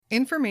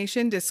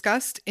Information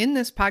discussed in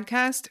this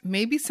podcast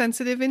may be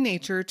sensitive in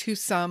nature to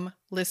some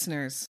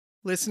listeners.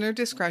 Listener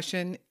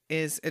discretion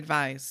is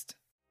advised.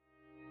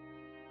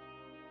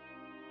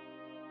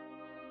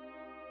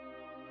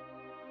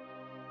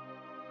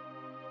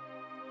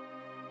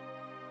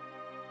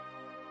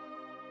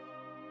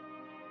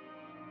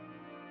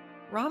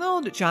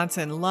 Ronald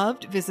Johnson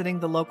loved visiting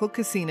the local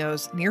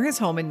casinos near his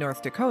home in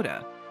North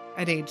Dakota.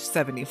 At age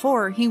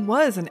 74, he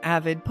was an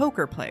avid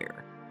poker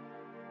player.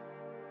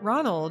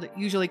 Ronald,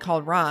 usually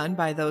called Ron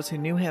by those who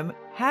knew him,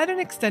 had an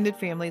extended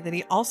family that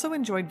he also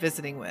enjoyed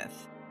visiting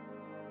with.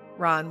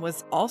 Ron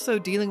was also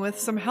dealing with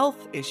some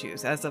health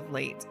issues as of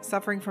late,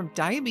 suffering from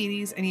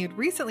diabetes, and he had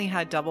recently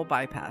had double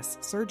bypass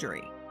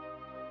surgery.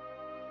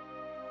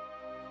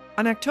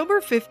 On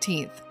October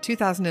 15th,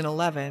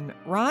 2011,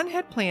 Ron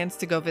had plans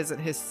to go visit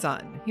his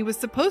son. He was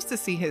supposed to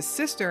see his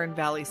sister in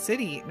Valley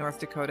City, North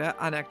Dakota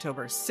on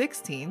October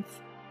 16th,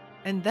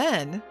 and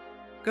then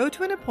go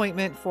to an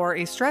appointment for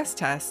a stress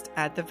test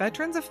at the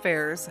Veterans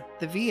Affairs,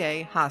 the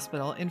VA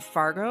hospital in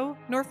Fargo,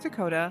 North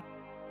Dakota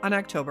on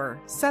October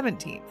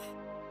 17th.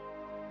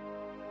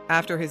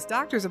 After his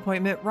doctor's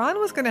appointment, Ron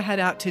was going to head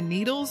out to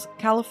Needles,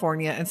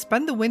 California and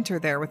spend the winter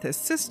there with his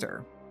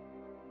sister.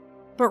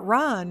 But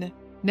Ron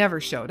never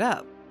showed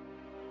up.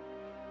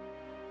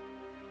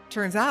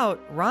 Turns out,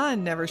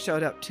 Ron never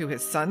showed up to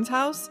his son's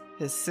house,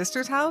 his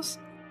sister's house,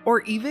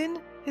 or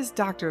even his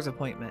doctor's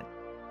appointment.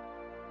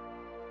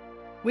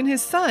 When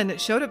his son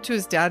showed up to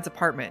his dad's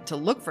apartment to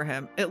look for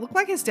him, it looked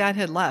like his dad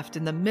had left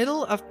in the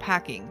middle of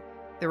packing.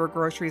 There were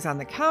groceries on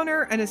the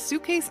counter and a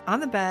suitcase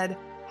on the bed,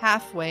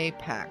 halfway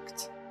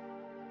packed.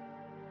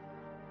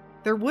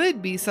 There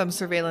would be some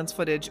surveillance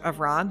footage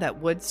of Ron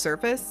that would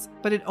surface,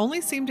 but it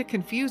only seemed to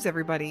confuse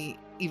everybody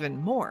even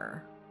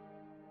more.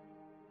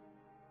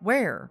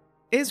 Where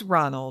is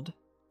Ronald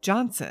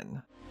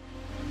Johnson?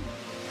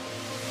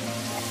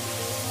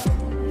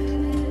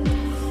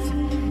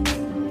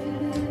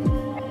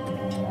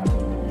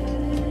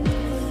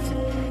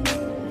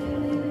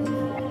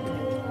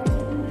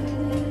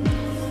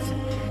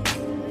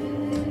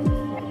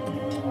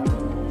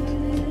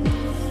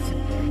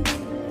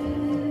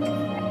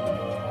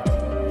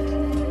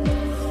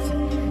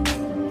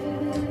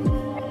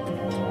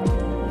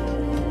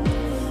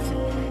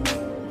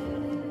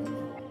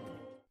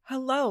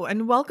 Hello,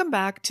 and welcome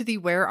back to the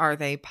Where Are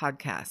They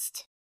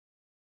podcast.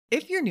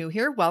 If you're new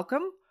here,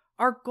 welcome.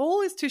 Our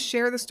goal is to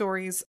share the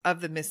stories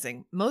of the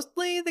missing,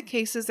 mostly the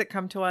cases that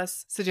come to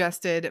us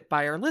suggested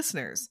by our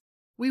listeners.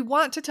 We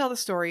want to tell the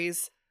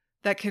stories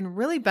that can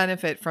really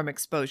benefit from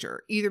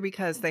exposure, either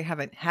because they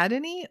haven't had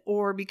any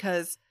or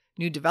because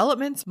new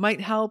developments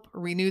might help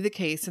renew the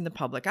case in the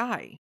public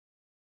eye.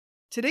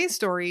 Today's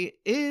story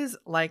is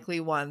likely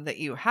one that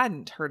you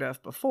hadn't heard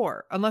of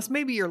before, unless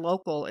maybe you're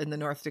local in the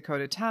North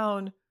Dakota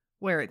town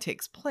where it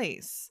takes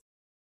place.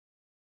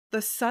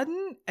 The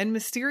sudden and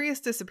mysterious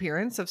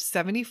disappearance of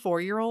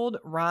 74-year-old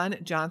Ron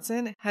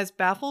Johnson has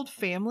baffled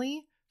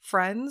family,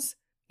 friends,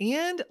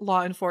 and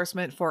law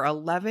enforcement for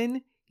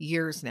 11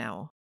 years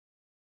now.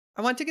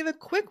 I want to give a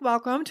quick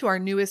welcome to our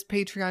newest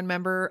Patreon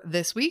member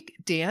this week,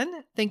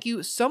 Dan. Thank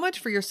you so much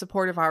for your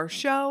support of our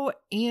show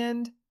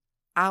and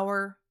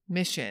our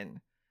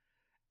mission.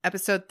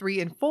 Episode 3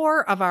 and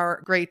 4 of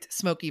our Great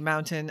Smoky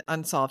Mountain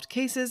Unsolved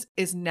Cases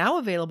is now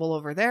available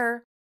over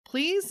there.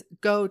 Please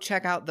go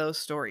check out those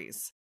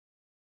stories.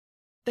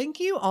 Thank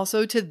you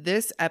also to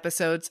this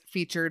episode's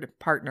featured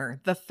partner,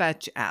 the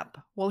Fetch app.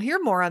 We'll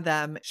hear more on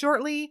them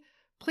shortly.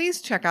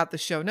 Please check out the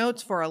show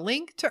notes for a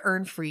link to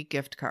earn free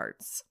gift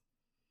cards.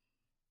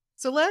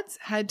 So let's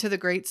head to the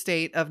great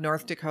state of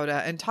North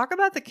Dakota and talk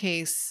about the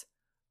case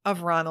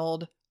of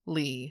Ronald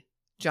Lee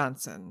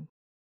Johnson.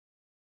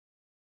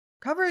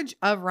 Coverage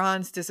of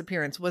Ron's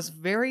disappearance was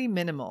very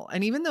minimal,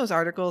 and even those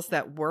articles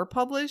that were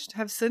published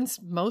have since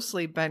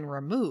mostly been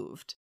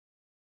removed.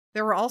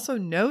 There were also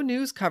no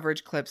news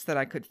coverage clips that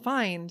I could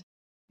find,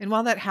 and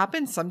while that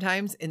happens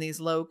sometimes in these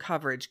low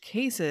coverage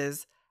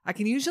cases, I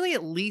can usually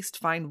at least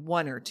find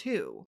one or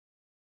two.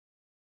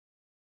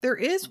 There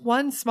is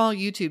one small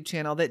YouTube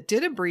channel that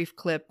did a brief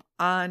clip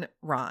on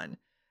Ron,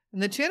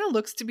 and the channel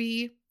looks to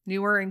be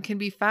newer and can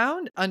be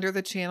found under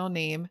the channel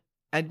name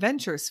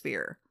Adventure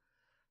Sphere.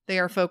 They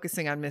are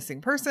focusing on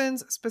missing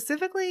persons,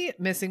 specifically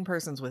missing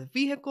persons with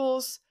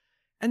vehicles,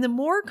 and the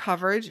more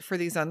coverage for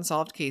these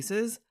unsolved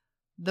cases,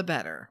 the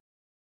better.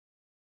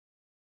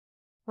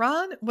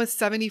 Ron was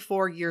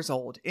 74 years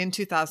old in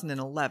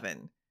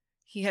 2011.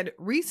 He had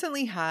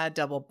recently had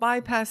double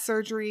bypass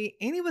surgery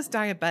and he was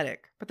diabetic,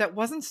 but that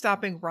wasn't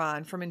stopping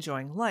Ron from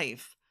enjoying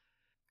life.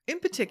 In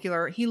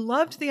particular, he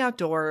loved the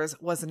outdoors,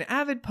 was an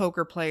avid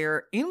poker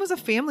player, and was a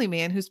family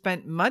man who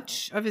spent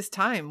much of his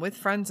time with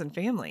friends and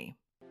family.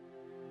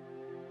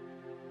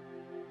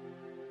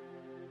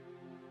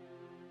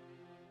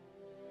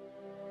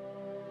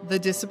 The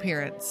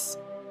disappearance.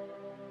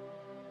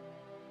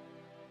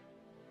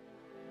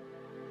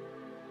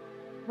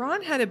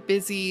 Ron had a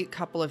busy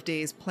couple of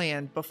days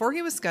planned before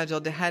he was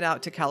scheduled to head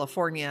out to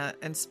California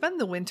and spend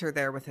the winter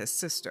there with his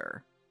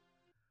sister.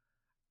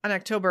 On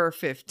October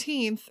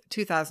 15th,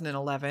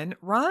 2011,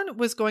 Ron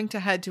was going to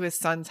head to his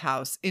son's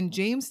house in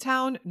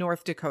Jamestown,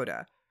 North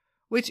Dakota,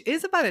 which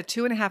is about a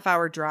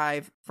 2.5-hour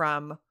drive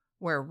from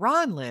where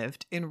Ron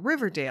lived in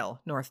Riverdale,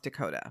 North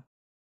Dakota.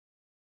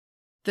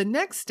 The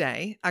next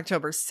day,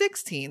 October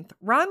 16th,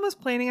 Ron was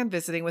planning on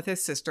visiting with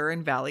his sister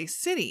in Valley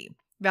City.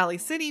 Valley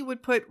City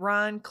would put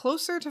Ron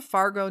closer to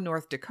Fargo,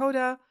 North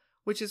Dakota,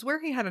 which is where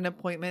he had an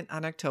appointment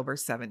on October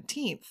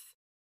 17th.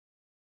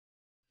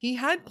 He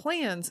had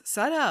plans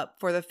set up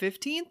for the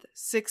 15th,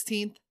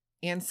 16th,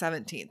 and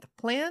 17th.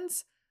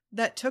 Plans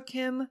that took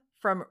him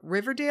from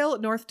Riverdale,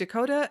 North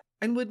Dakota,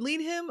 and would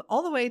lead him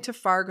all the way to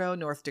Fargo,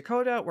 North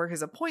Dakota, where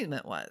his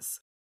appointment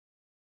was.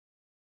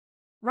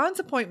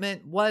 Ron's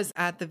appointment was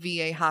at the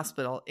VA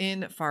hospital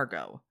in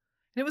Fargo.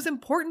 And it was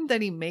important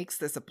that he makes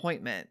this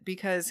appointment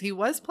because he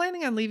was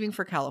planning on leaving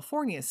for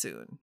California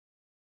soon.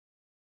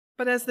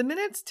 But as the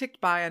minutes ticked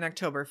by on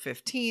October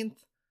 15th,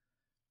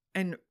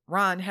 and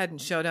Ron hadn't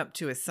showed up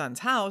to his son's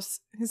house,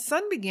 his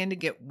son began to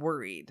get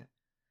worried.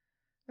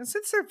 And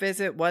since their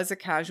visit was a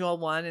casual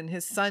one and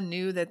his son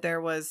knew that there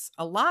was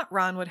a lot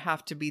Ron would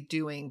have to be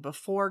doing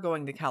before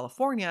going to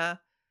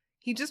California,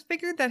 he just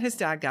figured that his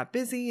dad got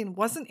busy and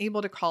wasn't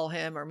able to call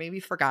him or maybe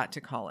forgot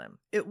to call him.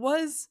 It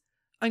was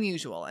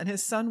unusual and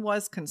his son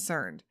was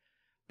concerned,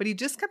 but he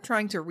just kept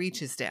trying to reach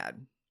his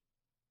dad.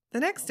 The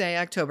next day,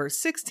 October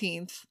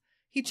 16th,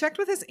 he checked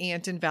with his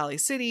aunt in Valley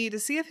City to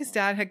see if his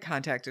dad had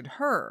contacted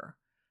her,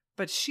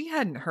 but she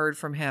hadn't heard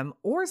from him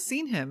or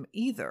seen him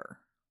either.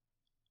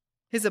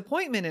 His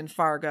appointment in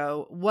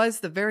Fargo was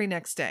the very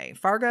next day.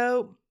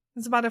 Fargo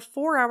is about a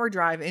 4-hour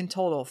drive in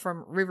total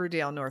from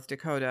Riverdale, North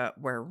Dakota,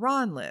 where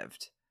Ron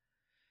lived.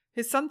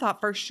 His son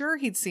thought for sure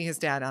he'd see his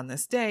dad on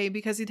this day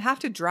because he'd have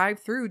to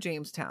drive through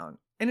Jamestown,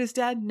 and his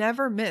dad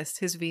never missed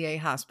his VA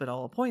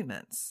hospital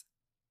appointments.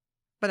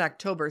 But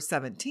October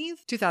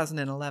 17th,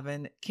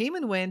 2011 came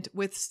and went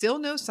with still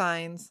no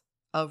signs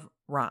of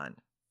Ron.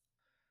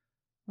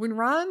 When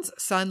Ron's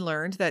son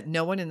learned that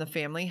no one in the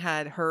family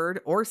had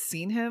heard or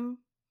seen him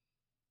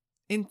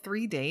in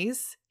 3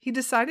 days, he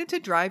decided to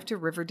drive to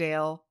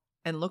Riverdale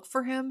and look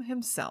for him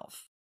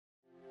himself.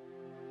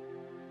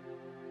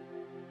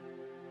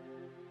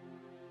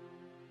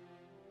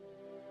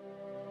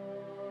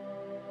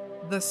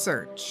 The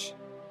search.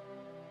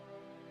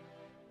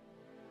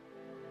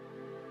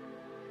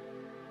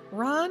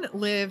 Ron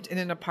lived in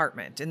an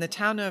apartment in the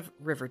town of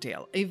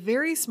Riverdale, a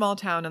very small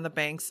town on the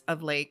banks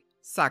of Lake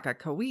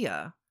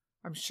Sakakawea.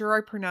 I'm sure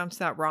I pronounced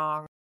that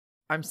wrong.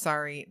 I'm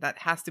sorry, that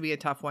has to be a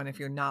tough one if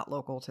you're not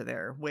local to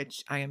there,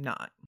 which I am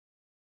not.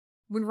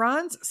 When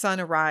Ron's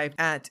son arrived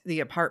at the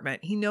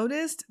apartment, he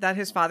noticed that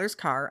his father's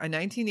car, a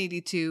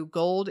 1982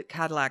 gold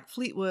Cadillac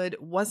Fleetwood,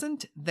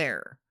 wasn't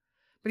there.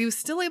 But he was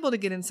still able to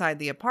get inside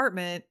the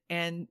apartment,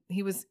 and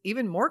he was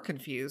even more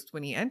confused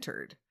when he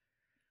entered.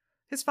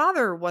 His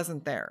father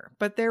wasn't there,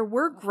 but there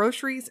were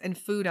groceries and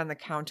food on the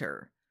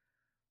counter,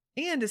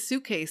 and a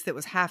suitcase that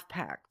was half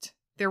packed.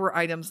 There were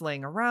items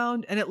laying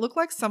around, and it looked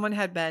like someone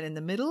had been in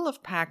the middle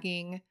of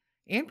packing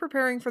and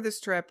preparing for this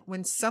trip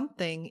when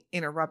something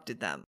interrupted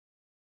them.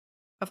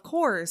 Of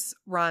course,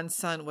 Ron's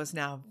son was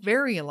now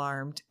very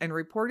alarmed and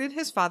reported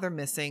his father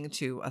missing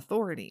to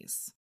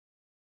authorities.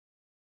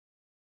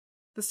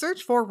 The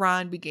search for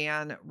Ron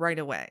began right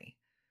away.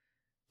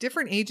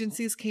 Different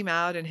agencies came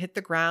out and hit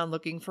the ground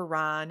looking for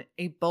Ron.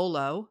 A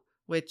bolo,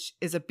 which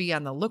is a be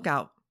on the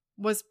lookout,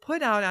 was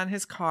put out on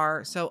his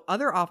car so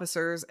other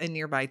officers in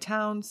nearby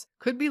towns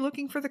could be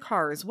looking for the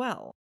car as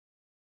well.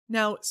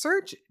 Now,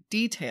 search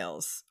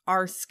details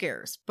are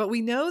scarce, but we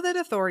know that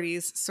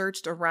authorities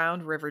searched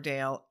around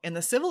Riverdale and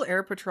the Civil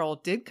Air Patrol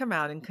did come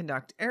out and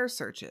conduct air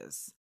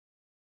searches.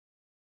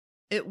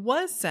 It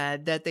was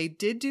said that they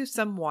did do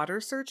some water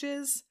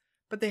searches,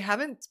 but they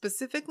haven't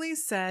specifically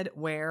said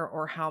where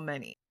or how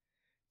many.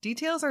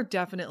 Details are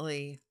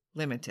definitely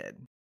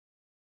limited.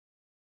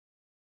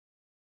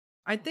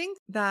 I think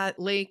that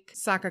Lake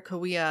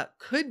Sakakawea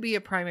could be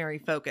a primary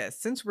focus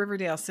since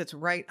Riverdale sits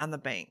right on the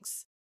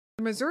banks.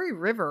 The Missouri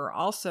River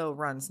also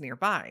runs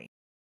nearby.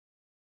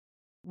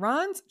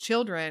 Ron's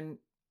children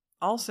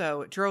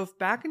also drove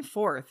back and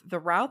forth the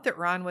route that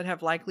Ron would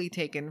have likely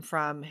taken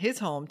from his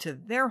home to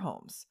their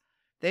homes.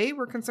 They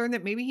were concerned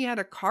that maybe he had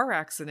a car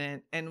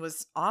accident and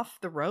was off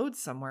the road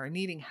somewhere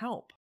needing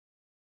help.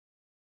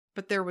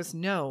 But there was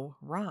no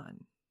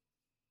Ron.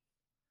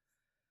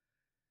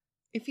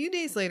 A few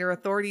days later,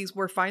 authorities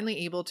were finally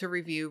able to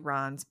review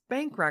Ron's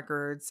bank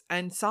records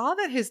and saw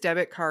that his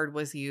debit card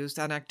was used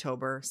on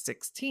October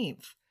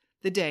 16th,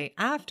 the day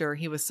after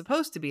he was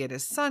supposed to be at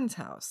his son's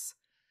house.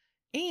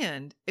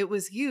 And it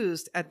was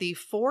used at the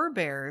Four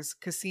Bears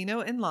Casino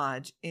and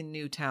Lodge in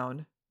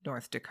Newtown,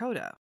 North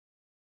Dakota.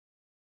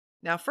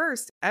 Now,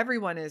 first,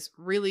 everyone is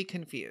really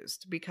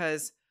confused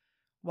because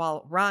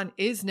while Ron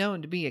is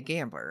known to be a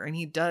gambler and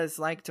he does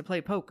like to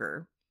play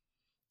poker,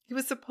 he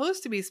was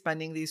supposed to be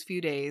spending these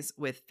few days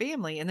with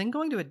family and then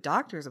going to a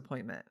doctor's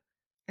appointment.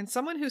 And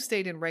someone who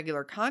stayed in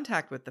regular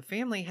contact with the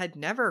family had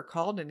never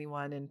called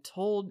anyone and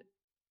told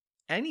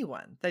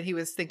anyone that he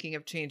was thinking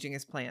of changing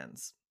his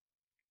plans.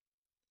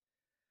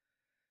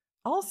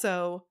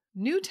 Also,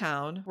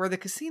 Newtown, where the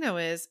casino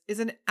is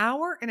an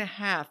hour and a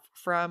half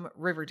from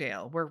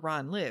Riverdale, where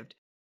Ron lived.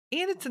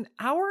 And it's an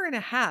hour and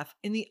a half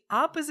in the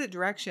opposite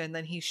direction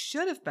than he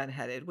should have been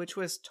headed, which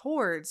was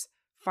towards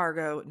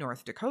Fargo,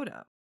 North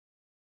Dakota.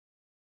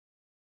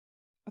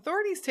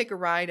 Authorities take a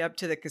ride up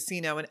to the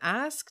casino and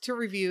ask to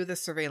review the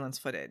surveillance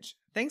footage.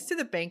 Thanks to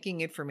the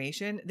banking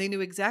information, they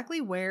knew exactly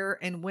where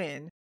and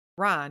when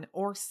Ron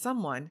or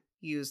someone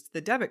used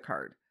the debit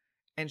card.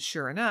 And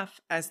sure enough,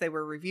 as they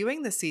were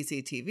reviewing the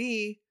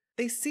CCTV,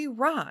 they see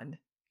Ron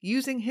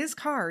using his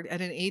card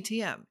at an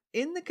ATM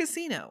in the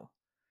casino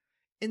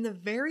in the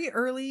very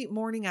early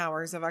morning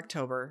hours of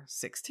October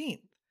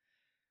 16th.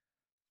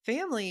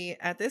 Family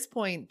at this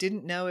point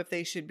didn't know if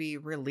they should be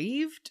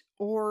relieved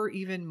or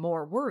even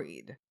more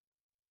worried.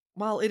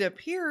 While it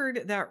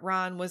appeared that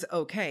Ron was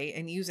okay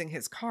in using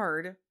his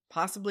card,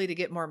 possibly to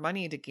get more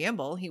money to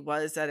gamble, he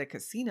was at a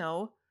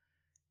casino,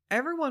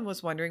 everyone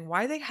was wondering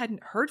why they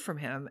hadn't heard from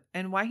him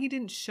and why he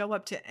didn't show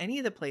up to any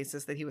of the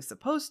places that he was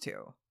supposed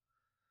to.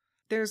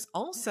 There's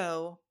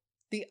also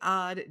the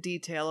odd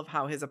detail of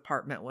how his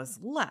apartment was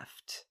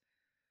left.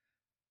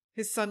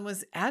 His son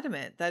was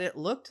adamant that it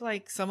looked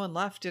like someone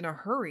left in a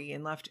hurry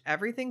and left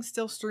everything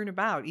still strewn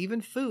about,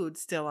 even food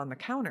still on the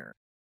counter.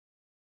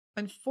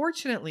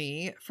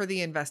 Unfortunately for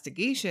the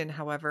investigation,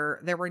 however,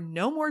 there were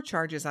no more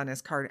charges on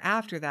his card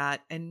after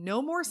that and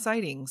no more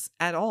sightings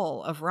at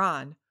all of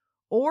Ron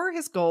or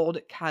his gold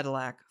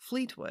Cadillac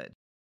Fleetwood.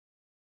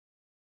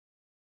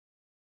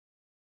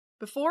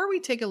 Before we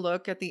take a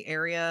look at the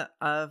area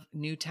of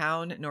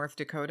Newtown, North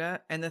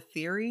Dakota, and the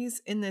theories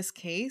in this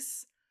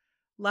case,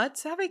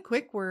 let's have a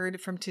quick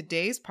word from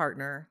today's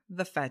partner,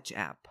 the Fetch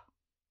app.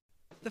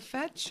 The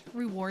Fetch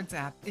Rewards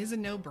app is a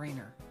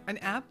no-brainer, an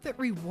app that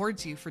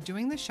rewards you for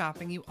doing the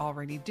shopping you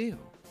already do.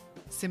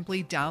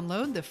 Simply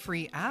download the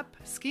free app,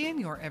 scan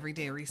your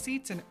everyday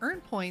receipts, and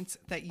earn points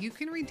that you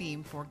can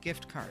redeem for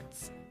gift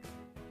cards.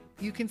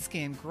 You can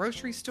scan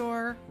grocery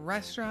store,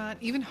 restaurant,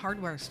 even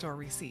hardware store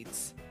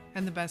receipts.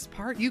 And the best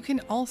part, you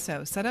can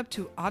also set up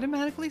to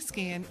automatically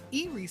scan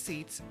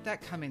e-receipts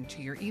that come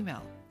into your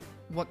email.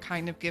 What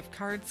kind of gift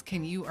cards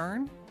can you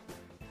earn?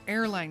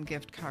 Airline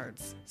gift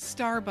cards,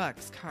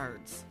 Starbucks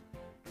cards,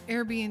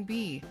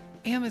 Airbnb,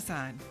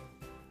 Amazon,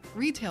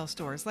 retail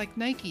stores like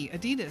Nike,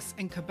 Adidas,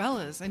 and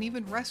Cabela's, and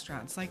even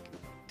restaurants like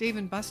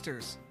Dave &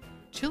 Buster's,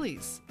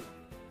 Chili's,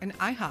 and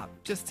IHOP,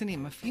 just to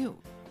name a few.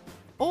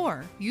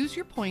 Or use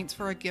your points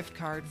for a gift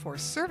card for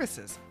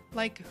services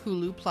like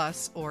Hulu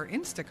Plus or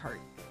Instacart.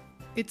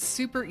 It's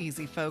super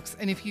easy, folks,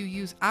 and if you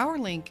use our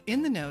link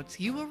in the notes,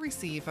 you will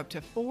receive up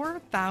to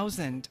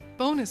 4,000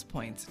 bonus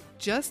points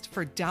just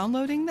for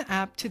downloading the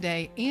app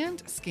today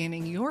and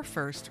scanning your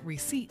first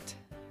receipt.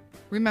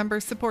 Remember,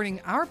 supporting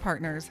our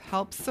partners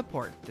helps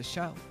support the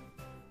show.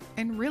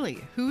 And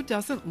really, who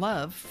doesn't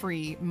love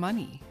free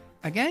money?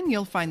 Again,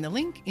 you'll find the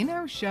link in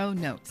our show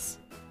notes.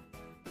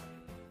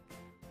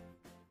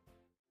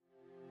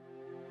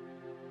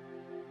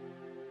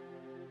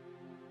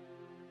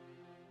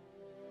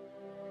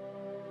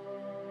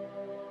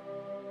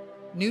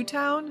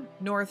 Newtown,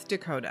 North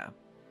Dakota.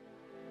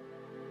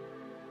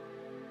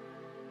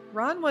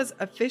 Ron was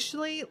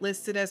officially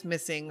listed as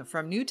missing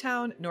from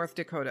Newtown, North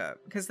Dakota,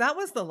 because that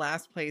was the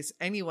last place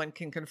anyone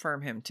can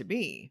confirm him to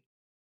be.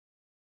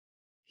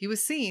 He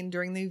was seen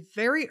during the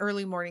very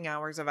early morning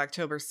hours of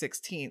October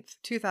 16th,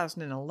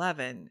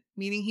 2011,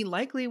 meaning he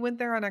likely went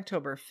there on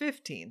October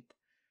 15th,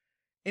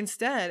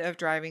 instead of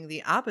driving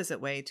the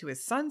opposite way to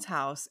his son's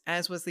house,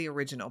 as was the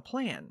original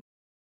plan.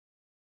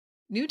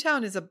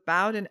 Newtown is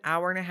about an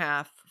hour and a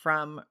half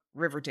from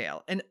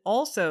Riverdale and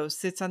also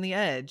sits on the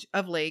edge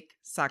of Lake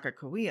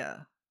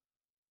Sakakawea.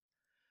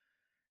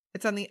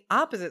 It's on the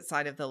opposite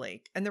side of the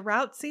lake, and the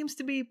route seems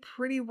to be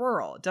pretty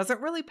rural. It doesn't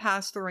really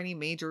pass through any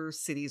major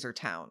cities or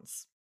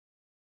towns.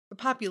 The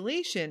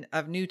population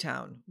of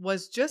Newtown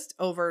was just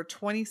over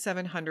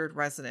 2,700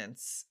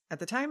 residents at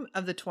the time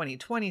of the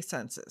 2020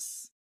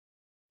 census,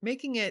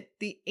 making it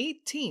the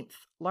 18th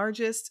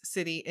largest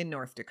city in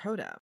North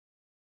Dakota.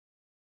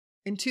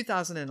 In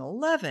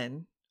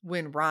 2011,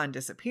 when Ron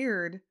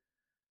disappeared,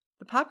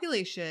 the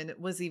population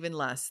was even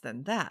less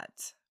than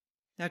that.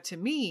 Now, to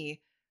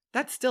me,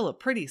 that's still a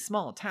pretty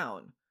small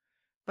town,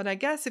 but I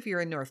guess if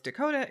you're in North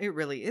Dakota, it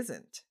really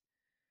isn't.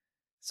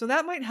 So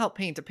that might help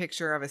paint a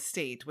picture of a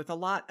state with a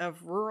lot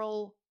of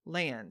rural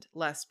land,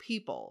 less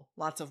people,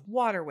 lots of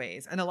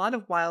waterways, and a lot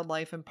of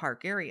wildlife and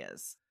park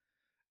areas.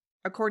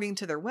 According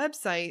to their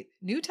website,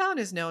 Newtown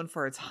is known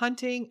for its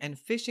hunting and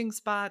fishing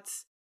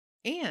spots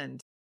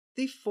and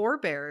the Four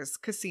Bears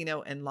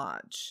Casino and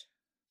Lodge.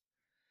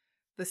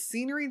 The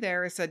scenery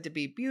there is said to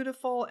be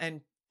beautiful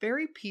and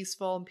very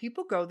peaceful, and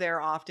people go there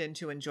often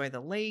to enjoy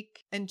the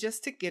lake and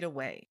just to get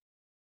away.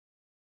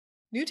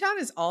 Newtown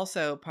is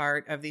also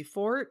part of the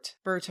Fort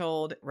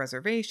Berthold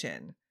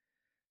Reservation.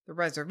 The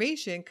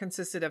reservation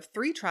consisted of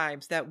 3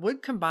 tribes that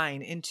would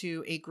combine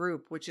into a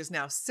group which is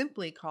now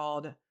simply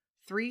called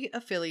 3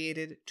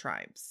 Affiliated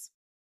Tribes.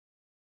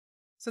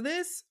 So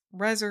this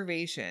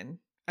reservation,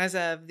 as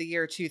of the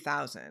year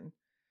 2000,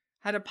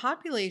 had a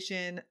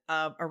population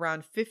of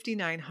around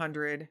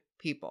 5,900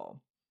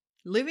 people,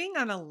 living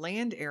on a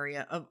land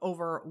area of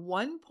over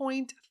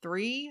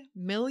 1.3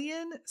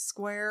 million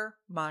square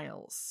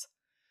miles.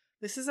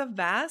 This is a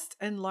vast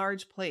and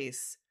large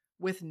place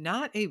with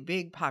not a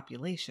big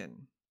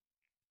population.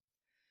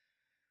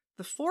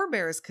 The Four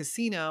Bears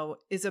Casino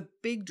is a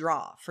big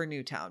draw for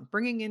Newtown,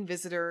 bringing in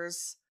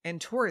visitors and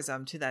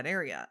tourism to that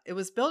area. It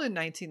was built in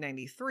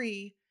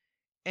 1993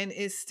 and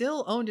is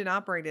still owned and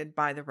operated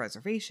by the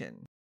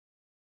reservation.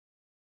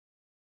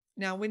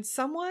 Now, when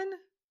someone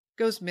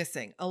goes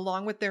missing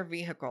along with their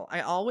vehicle,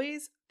 I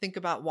always think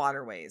about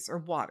waterways or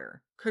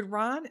water. Could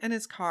Ron and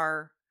his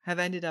car have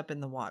ended up in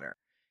the water,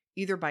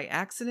 either by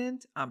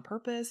accident, on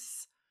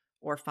purpose,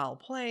 or foul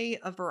play?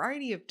 A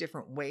variety of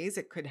different ways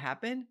it could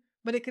happen,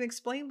 but it can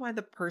explain why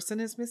the person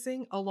is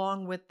missing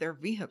along with their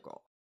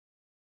vehicle.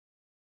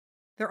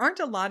 There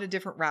aren't a lot of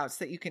different routes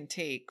that you can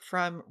take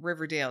from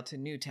Riverdale to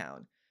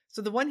Newtown,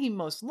 so the one he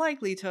most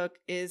likely took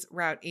is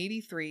Route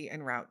 83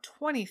 and Route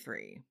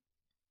 23.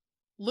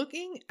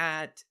 Looking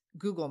at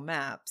Google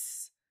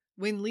Maps,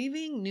 when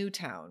leaving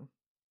Newtown,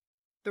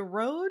 the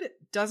road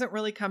doesn't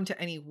really come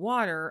to any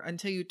water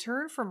until you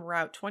turn from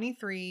Route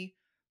 23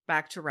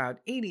 back to Route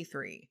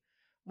 83.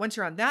 Once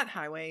you're on that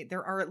highway,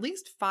 there are at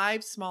least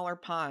 5 smaller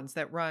ponds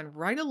that run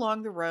right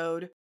along the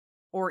road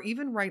or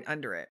even right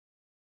under it.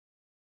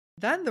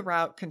 Then the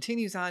route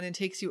continues on and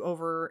takes you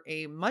over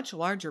a much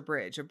larger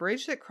bridge, a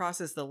bridge that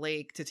crosses the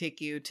lake to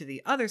take you to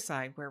the other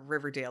side where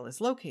Riverdale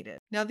is located.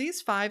 Now,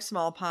 these 5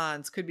 small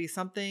ponds could be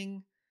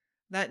something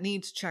that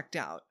needs checked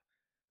out,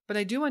 but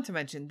I do want to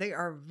mention they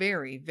are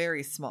very,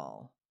 very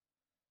small.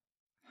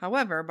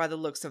 However, by the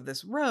looks of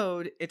this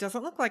road, it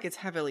doesn't look like it's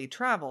heavily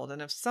traveled,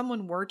 and if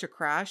someone were to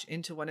crash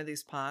into one of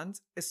these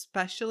ponds,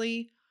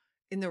 especially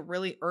in the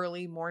really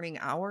early morning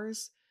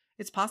hours,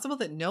 it's possible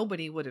that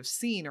nobody would have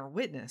seen or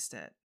witnessed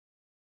it.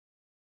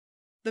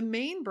 The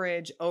main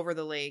bridge over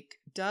the lake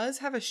does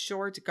have a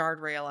short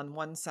guardrail on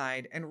one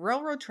side and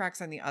railroad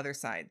tracks on the other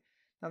side.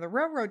 Now, the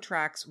railroad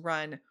tracks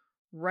run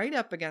right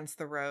up against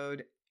the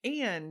road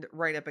and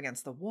right up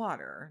against the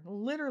water.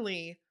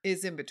 Literally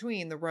is in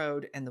between the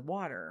road and the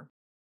water.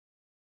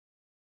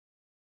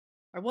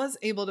 I was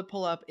able to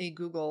pull up a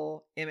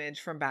Google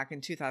image from back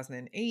in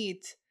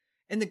 2008,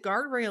 and the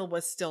guardrail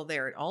was still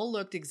there. It all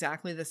looked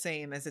exactly the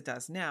same as it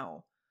does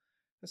now.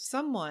 If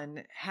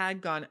someone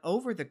had gone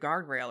over the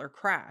guardrail or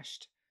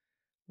crashed,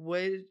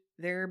 would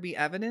there be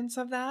evidence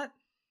of that?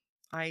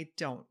 I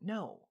don't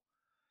know.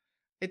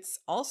 It's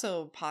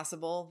also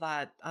possible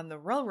that on the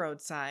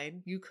railroad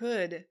side, you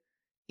could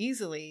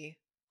easily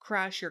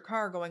crash your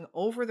car going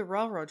over the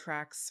railroad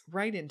tracks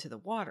right into the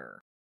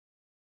water.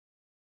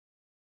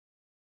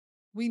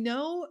 We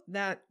know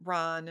that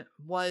Ron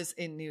was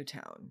in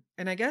Newtown,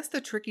 and I guess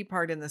the tricky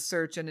part in the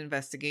search and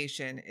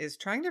investigation is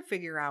trying to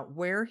figure out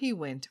where he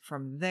went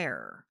from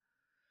there.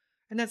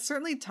 And that's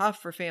certainly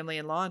tough for family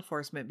and law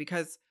enforcement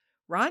because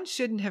Ron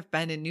shouldn't have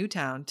been in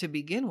Newtown to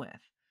begin with.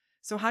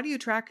 So how do you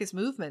track his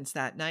movements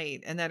that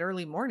night and that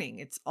early morning?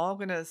 It's all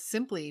going to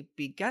simply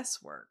be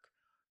guesswork.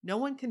 No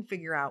one can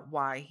figure out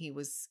why he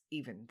was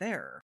even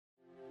there.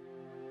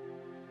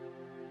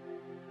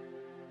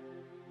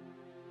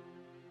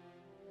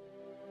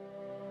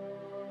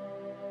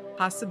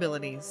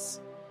 Possibilities.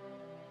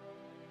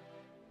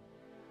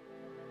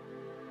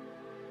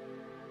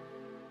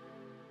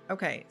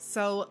 Okay,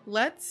 so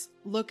let's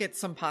look at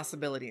some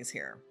possibilities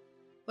here.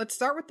 Let's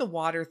start with the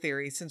water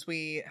theory since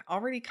we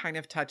already kind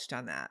of touched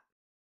on that.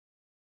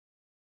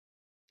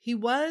 He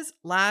was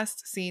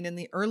last seen in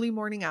the early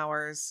morning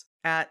hours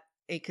at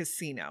a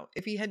casino.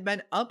 If he had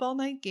been up all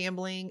night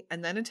gambling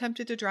and then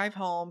attempted to drive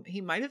home,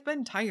 he might have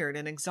been tired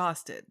and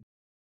exhausted.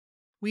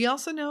 We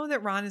also know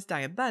that Ron is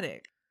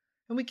diabetic,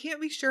 and we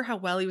can't be sure how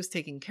well he was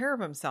taking care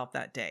of himself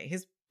that day.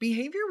 His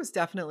behavior was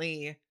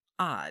definitely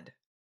odd.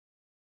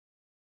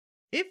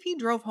 If he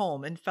drove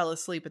home and fell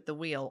asleep at the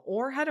wheel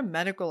or had a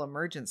medical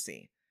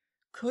emergency,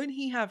 could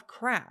he have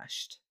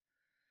crashed?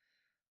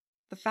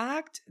 The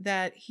fact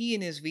that he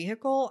and his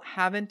vehicle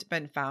haven't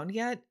been found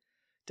yet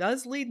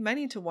does lead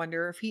many to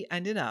wonder if he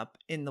ended up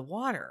in the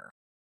water.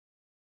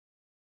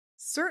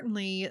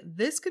 Certainly,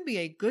 this could be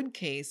a good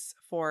case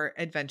for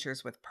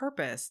Adventures with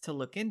Purpose to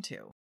look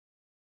into.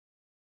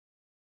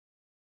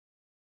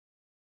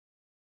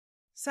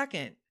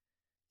 Second,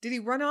 did he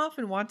run off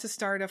and want to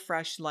start a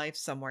fresh life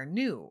somewhere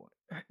new?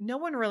 No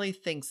one really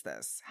thinks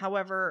this.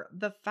 However,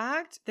 the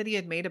fact that he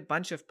had made a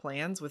bunch of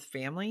plans with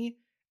family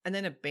and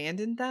then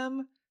abandoned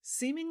them,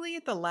 seemingly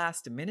at the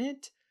last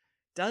minute,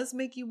 does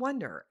make you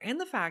wonder. And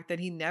the fact that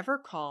he never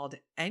called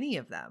any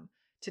of them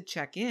to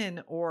check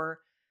in or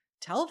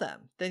tell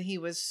them that he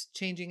was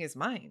changing his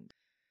mind.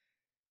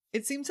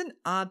 It seems an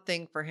odd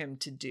thing for him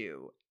to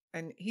do.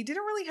 And he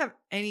didn't really have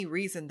any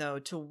reason, though,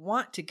 to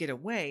want to get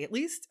away, at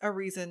least a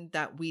reason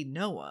that we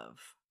know of.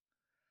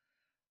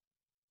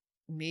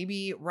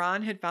 Maybe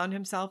Ron had found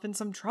himself in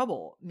some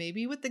trouble,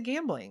 maybe with the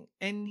gambling,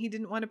 and he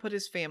didn't want to put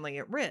his family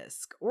at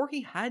risk, or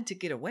he had to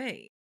get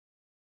away.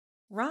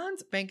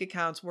 Ron's bank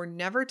accounts were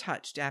never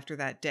touched after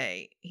that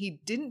day. He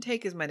didn't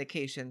take his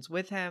medications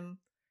with him,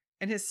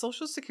 and his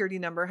social security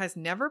number has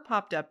never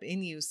popped up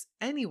in use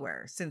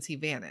anywhere since he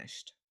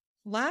vanished.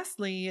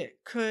 Lastly,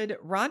 could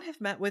Ron have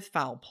met with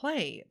foul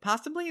play,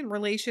 possibly in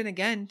relation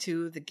again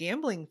to the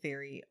gambling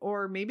theory,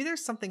 or maybe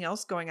there's something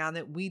else going on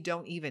that we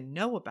don't even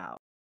know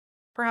about?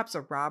 Perhaps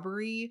a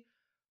robbery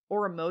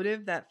or a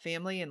motive that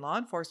family and law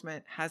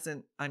enforcement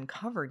hasn't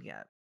uncovered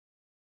yet.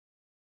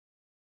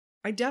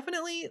 I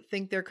definitely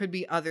think there could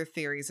be other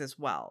theories as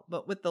well,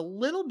 but with the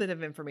little bit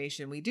of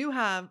information we do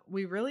have,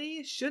 we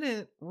really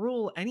shouldn't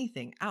rule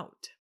anything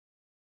out.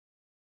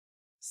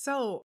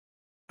 So,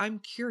 I'm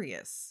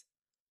curious.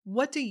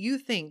 What do you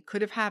think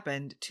could have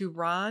happened to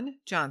Ron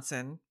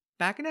Johnson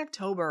back in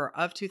October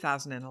of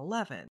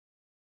 2011?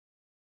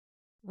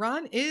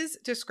 Ron is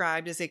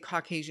described as a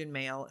Caucasian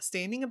male,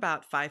 standing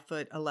about 5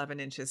 foot 11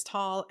 inches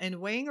tall and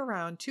weighing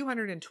around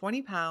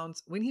 220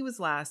 pounds when he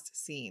was last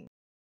seen.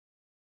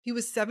 He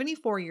was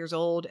 74 years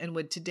old and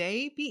would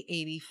today be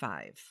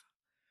 85.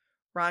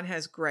 Ron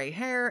has gray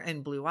hair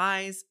and blue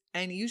eyes,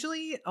 and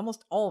usually,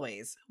 almost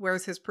always,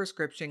 wears his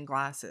prescription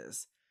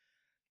glasses.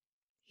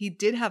 He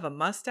did have a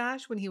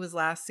mustache when he was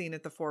last seen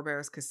at the Four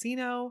Bears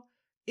Casino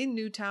in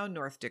Newtown,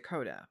 North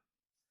Dakota.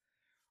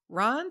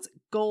 Ron's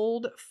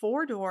gold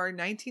 4-door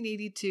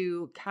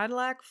 1982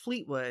 Cadillac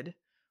Fleetwood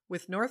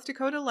with North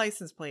Dakota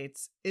license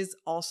plates is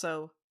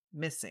also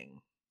missing.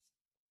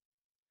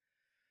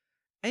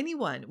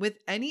 Anyone with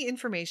any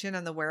information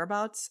on the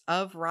whereabouts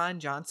of Ron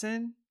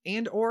Johnson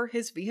and or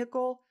his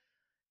vehicle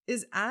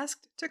is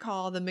asked to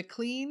call the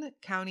McLean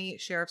County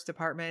Sheriff's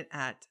Department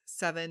at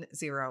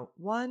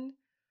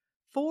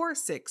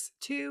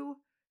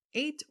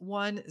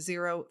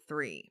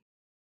 701-462-8103.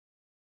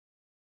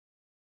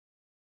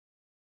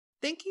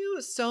 Thank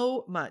you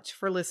so much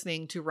for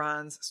listening to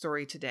Ron's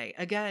story today.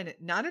 Again,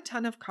 not a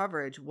ton of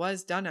coverage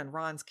was done on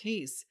Ron's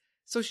case,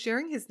 so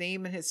sharing his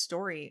name and his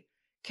story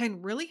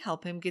can really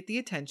help him get the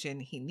attention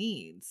he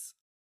needs.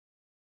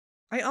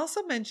 I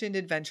also mentioned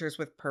Adventures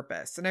with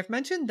Purpose, and I've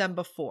mentioned them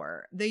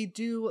before. They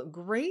do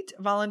great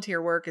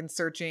volunteer work in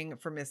searching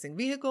for missing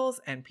vehicles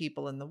and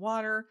people in the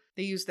water.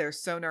 They use their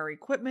sonar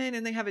equipment,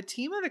 and they have a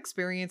team of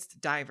experienced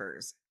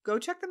divers. Go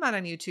check them out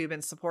on YouTube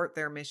and support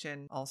their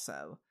mission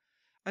also.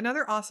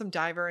 Another awesome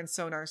diver and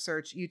sonar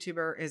search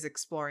YouTuber is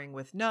Exploring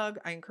with Nug.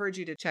 I encourage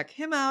you to check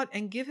him out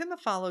and give him a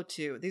follow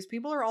too. These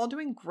people are all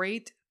doing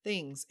great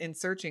things in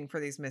searching for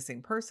these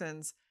missing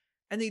persons,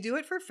 and they do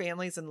it for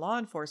families and law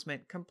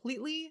enforcement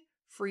completely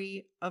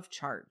free of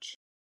charge.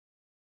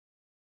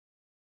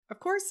 Of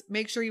course,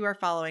 make sure you are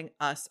following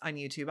us on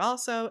YouTube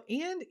also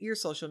and your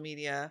social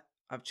media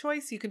of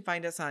choice. You can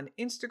find us on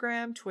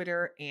Instagram,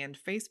 Twitter, and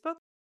Facebook.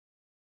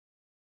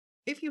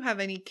 If you have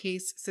any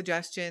case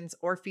suggestions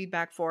or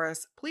feedback for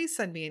us, please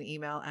send me an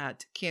email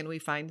at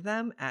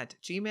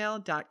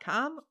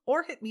canwefindthem@gmail.com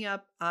or hit me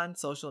up on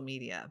social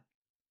media.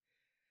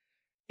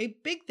 A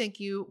big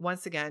thank you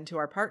once again to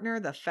our partner,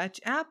 the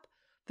Fetch app.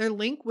 Their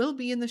link will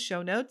be in the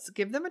show notes.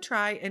 Give them a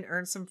try and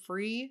earn some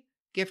free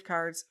gift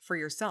cards for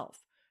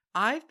yourself.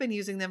 I've been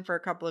using them for a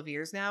couple of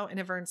years now and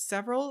have earned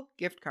several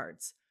gift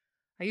cards.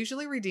 I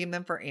usually redeem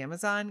them for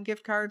Amazon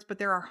gift cards, but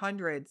there are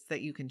hundreds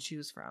that you can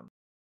choose from.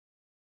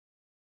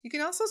 You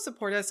can also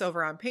support us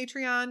over on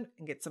Patreon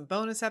and get some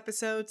bonus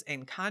episodes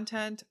and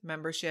content.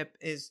 Membership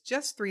is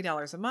just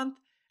 $3 a month,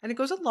 and it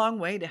goes a long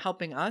way to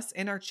helping us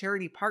and our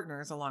charity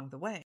partners along the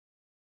way.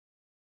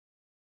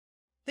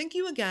 Thank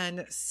you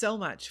again so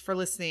much for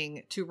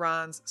listening to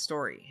Ron's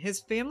story. His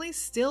family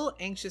still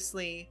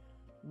anxiously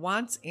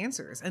wants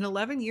answers, and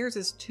 11 years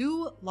is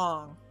too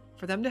long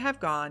for them to have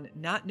gone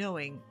not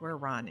knowing where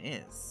Ron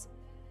is.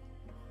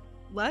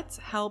 Let's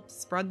help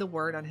spread the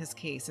word on his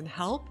case and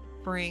help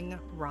bring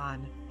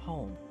Ron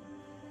home.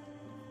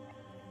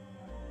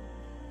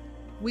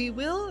 We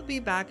will be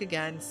back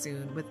again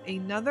soon with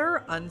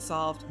another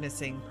Unsolved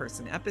Missing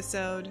Person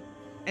episode.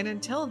 And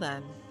until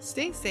then,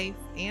 stay safe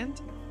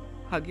and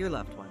hug your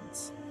loved ones.